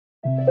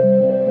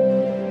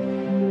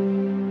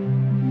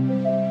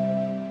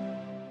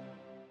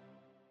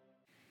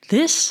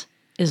This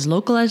is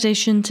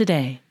Localization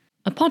Today,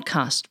 a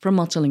podcast from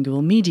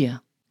MultiLingual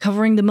Media,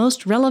 covering the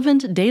most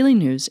relevant daily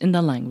news in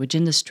the language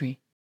industry.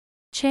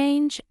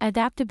 Change,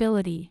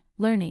 Adaptability,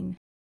 Learning.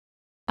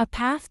 A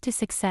Path to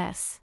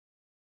Success.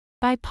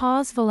 By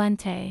Paz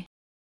Valente.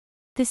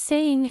 The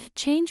saying,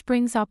 change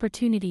brings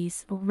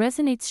opportunities,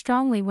 resonates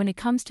strongly when it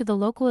comes to the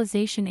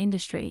localization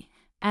industry,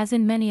 as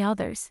in many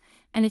others,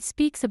 and it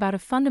speaks about a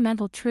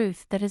fundamental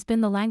truth that has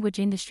been the language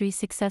industry's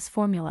success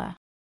formula.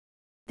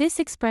 This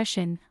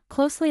expression,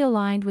 closely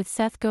aligned with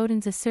Seth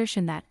Godin's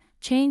assertion that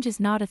change is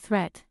not a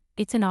threat,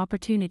 it's an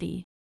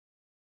opportunity.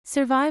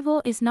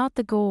 Survival is not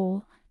the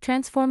goal,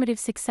 transformative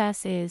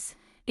success is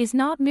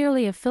not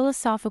merely a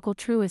philosophical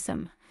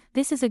truism.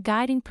 This is a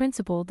guiding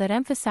principle that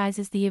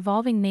emphasizes the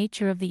evolving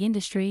nature of the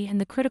industry and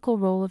the critical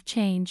role of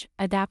change,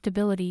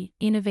 adaptability,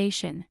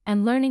 innovation,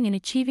 and learning in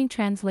achieving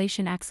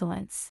translation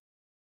excellence.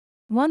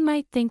 One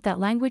might think that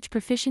language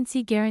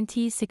proficiency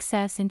guarantees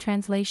success in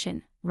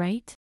translation,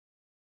 right?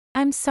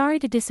 I'm sorry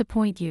to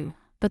disappoint you,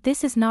 but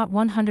this is not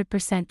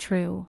 100%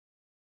 true.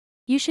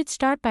 You should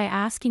start by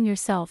asking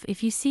yourself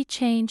if you see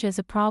change as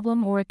a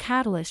problem or a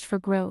catalyst for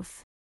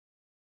growth.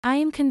 I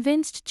am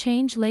convinced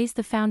change lays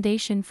the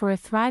foundation for a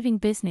thriving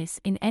business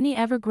in any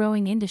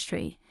ever-growing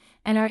industry,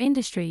 and our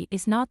industry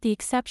is not the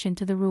exception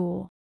to the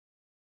rule.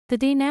 The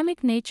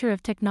dynamic nature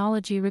of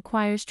technology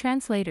requires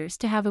translators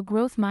to have a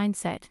growth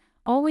mindset,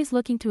 always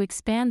looking to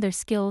expand their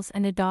skills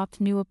and adopt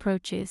new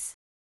approaches.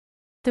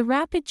 The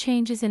rapid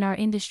changes in our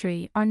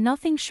industry are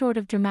nothing short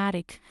of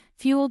dramatic,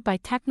 fueled by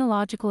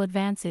technological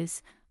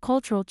advances,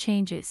 cultural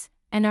changes,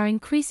 and our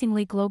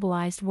increasingly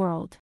globalized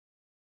world.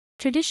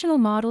 Traditional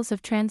models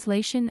of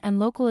translation and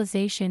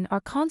localization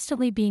are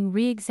constantly being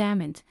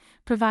re-examined,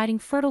 providing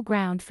fertile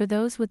ground for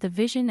those with the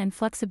vision and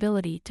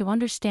flexibility to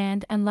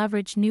understand and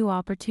leverage new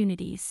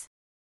opportunities.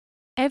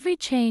 Every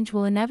change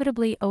will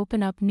inevitably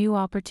open up new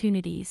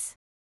opportunities.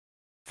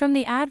 From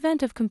the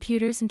advent of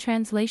computers and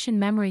translation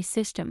memory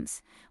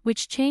systems,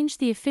 which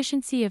changed the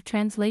efficiency of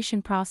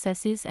translation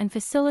processes and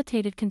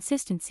facilitated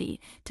consistency,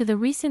 to the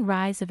recent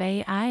rise of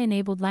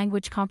AI-enabled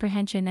language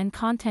comprehension and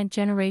content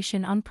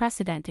generation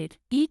unprecedented,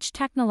 each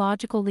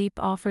technological leap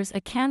offers a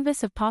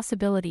canvas of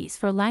possibilities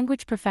for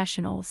language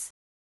professionals.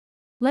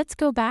 Let's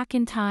go back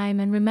in time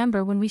and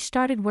remember when we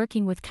started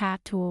working with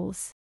CAT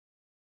tools.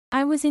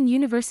 I was in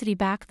university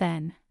back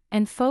then,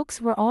 and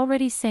folks were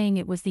already saying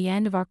it was the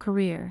end of our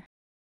career.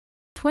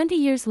 20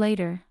 years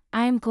later,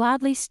 I am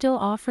gladly still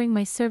offering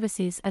my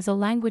services as a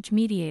language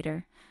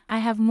mediator. I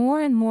have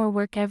more and more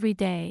work every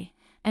day,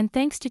 and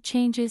thanks to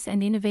changes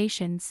and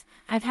innovations,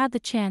 I've had the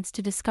chance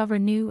to discover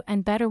new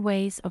and better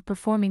ways of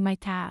performing my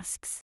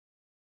tasks.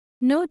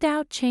 No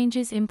doubt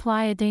changes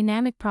imply a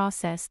dynamic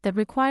process that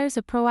requires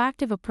a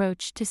proactive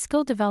approach to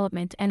skill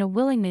development and a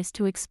willingness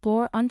to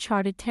explore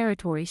uncharted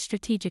territory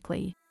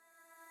strategically.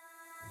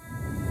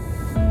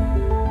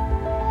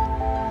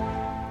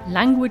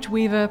 Language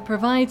Weaver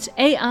provides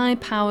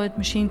AI-powered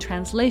machine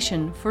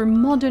translation for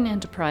modern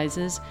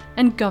enterprises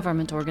and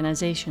government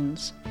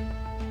organizations,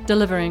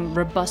 delivering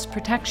robust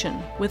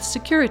protection with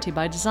security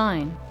by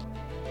design.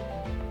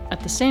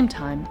 At the same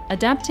time,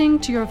 adapting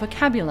to your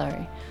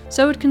vocabulary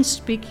so it can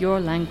speak your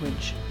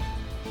language,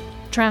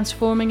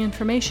 transforming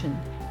information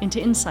into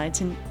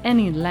insights in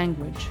any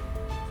language.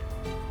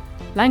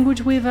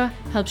 Language Weaver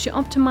helps you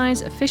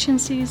optimize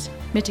efficiencies,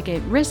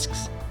 mitigate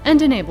risks,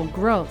 and enable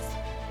growth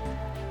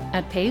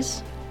at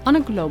pace on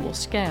a global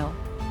scale.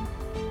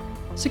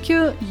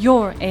 Secure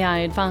your AI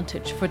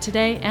advantage for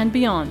today and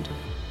beyond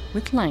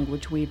with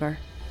Language Weaver.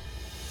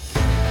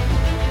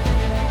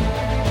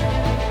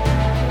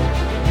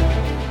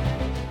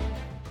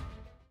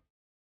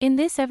 In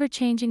this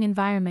ever-changing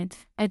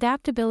environment,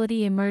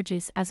 adaptability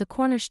emerges as a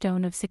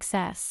cornerstone of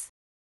success.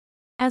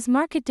 As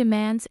market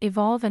demands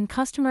evolve and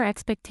customer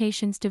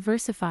expectations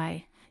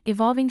diversify,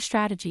 evolving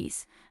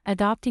strategies,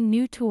 adopting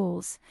new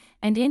tools,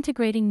 and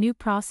integrating new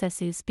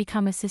processes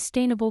become a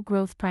sustainable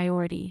growth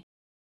priority.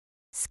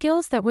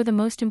 Skills that were the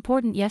most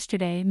important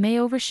yesterday may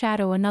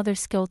overshadow another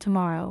skill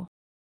tomorrow.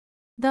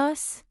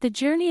 Thus, the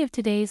journey of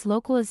today's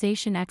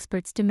localization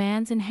experts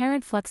demands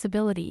inherent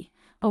flexibility,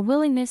 a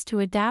willingness to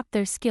adapt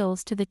their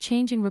skills to the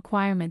changing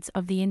requirements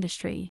of the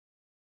industry.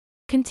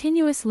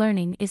 Continuous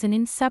learning is an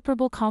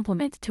inseparable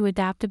complement to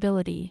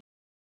adaptability.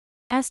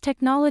 As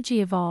technology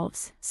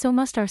evolves, so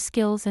must our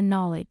skills and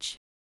knowledge.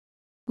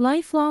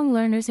 Lifelong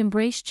learners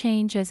embrace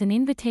change as an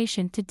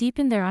invitation to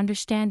deepen their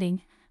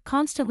understanding,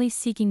 constantly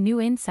seeking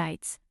new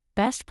insights,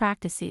 best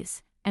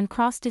practices, and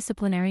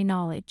cross-disciplinary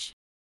knowledge.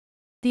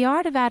 The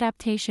art of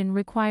adaptation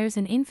requires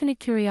an infinite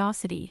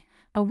curiosity,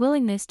 a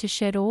willingness to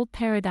shed old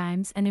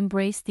paradigms and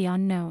embrace the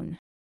unknown.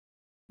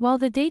 While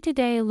the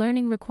day-to-day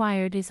learning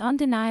required is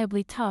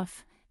undeniably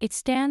tough, it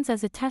stands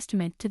as a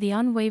testament to the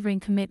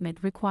unwavering commitment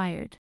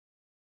required.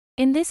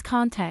 In this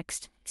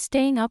context,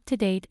 staying up to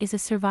date is a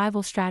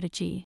survival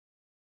strategy.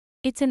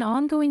 It's an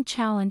ongoing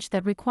challenge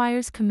that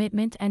requires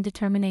commitment and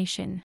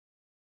determination.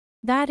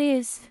 That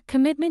is,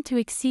 commitment to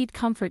exceed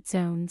comfort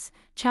zones,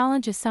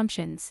 challenge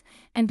assumptions,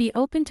 and be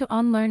open to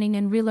unlearning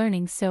and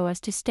relearning so as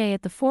to stay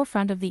at the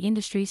forefront of the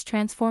industry's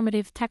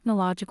transformative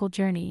technological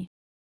journey.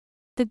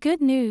 The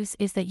good news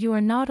is that you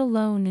are not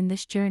alone in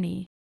this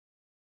journey.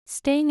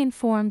 Staying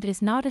informed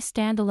is not a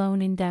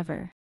standalone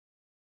endeavor.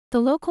 The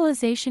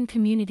localization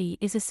community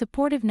is a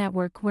supportive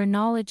network where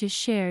knowledge is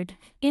shared,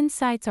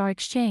 insights are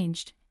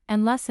exchanged,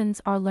 and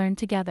lessons are learned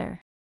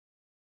together.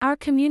 Our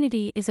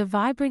community is a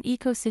vibrant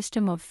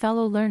ecosystem of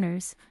fellow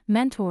learners,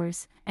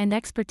 mentors, and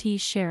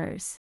expertise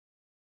sharers.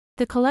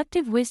 The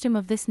collective wisdom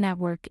of this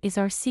network is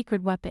our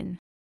secret weapon.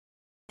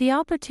 The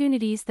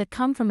opportunities that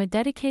come from a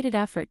dedicated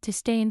effort to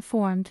stay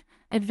informed,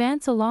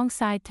 advance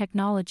alongside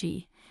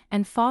technology,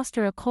 and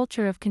foster a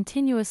culture of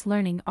continuous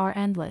learning are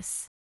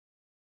endless.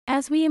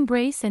 As we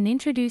embrace and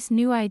introduce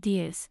new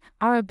ideas,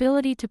 our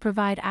ability to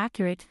provide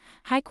accurate,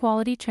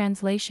 high-quality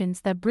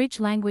translations that bridge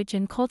language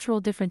and cultural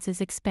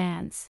differences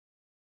expands.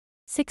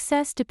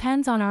 Success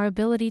depends on our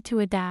ability to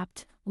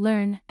adapt,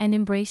 learn, and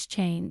embrace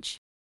change.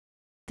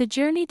 The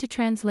journey to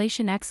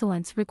translation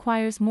excellence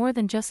requires more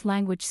than just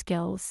language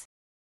skills.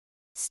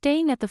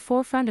 Staying at the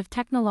forefront of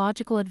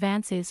technological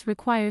advances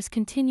requires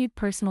continued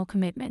personal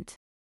commitment.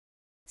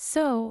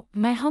 So,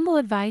 my humble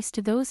advice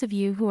to those of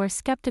you who are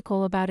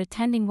skeptical about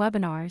attending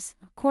webinars,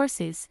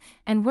 courses,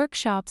 and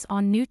workshops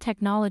on new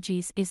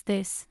technologies is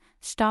this: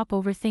 stop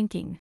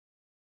overthinking.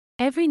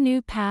 Every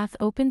new path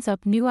opens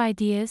up new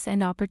ideas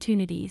and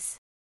opportunities.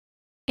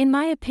 In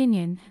my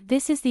opinion,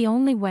 this is the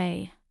only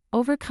way.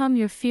 Overcome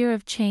your fear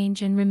of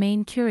change and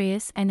remain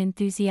curious and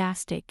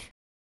enthusiastic.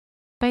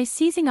 By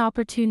seizing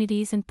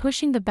opportunities and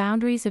pushing the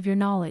boundaries of your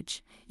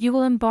knowledge, you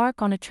will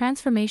embark on a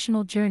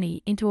transformational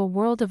journey into a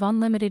world of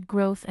unlimited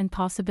growth and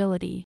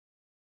possibility.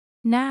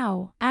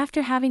 Now,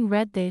 after having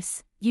read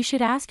this, you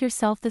should ask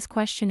yourself this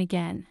question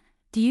again: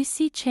 do you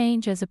see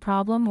change as a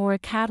problem or a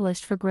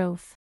catalyst for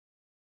growth?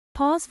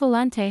 Paz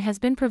Valente has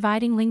been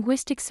providing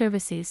linguistic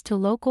services to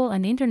local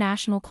and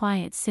international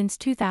clients since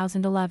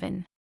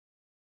 2011.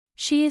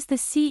 She is the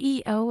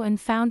CEO and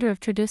founder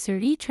of Traducer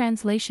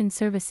e-Translation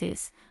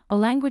Services, a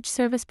language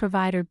service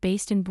provider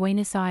based in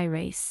Buenos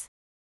Aires.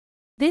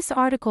 This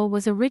article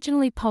was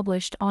originally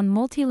published on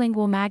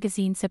MultiLingual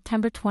magazine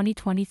September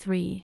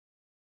 2023.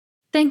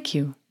 Thank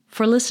you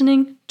for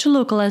listening to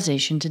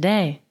Localization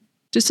Today.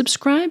 To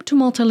subscribe to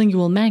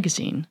MultiLingual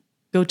magazine,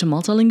 go to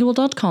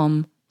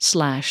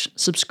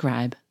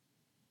multilingual.com/subscribe.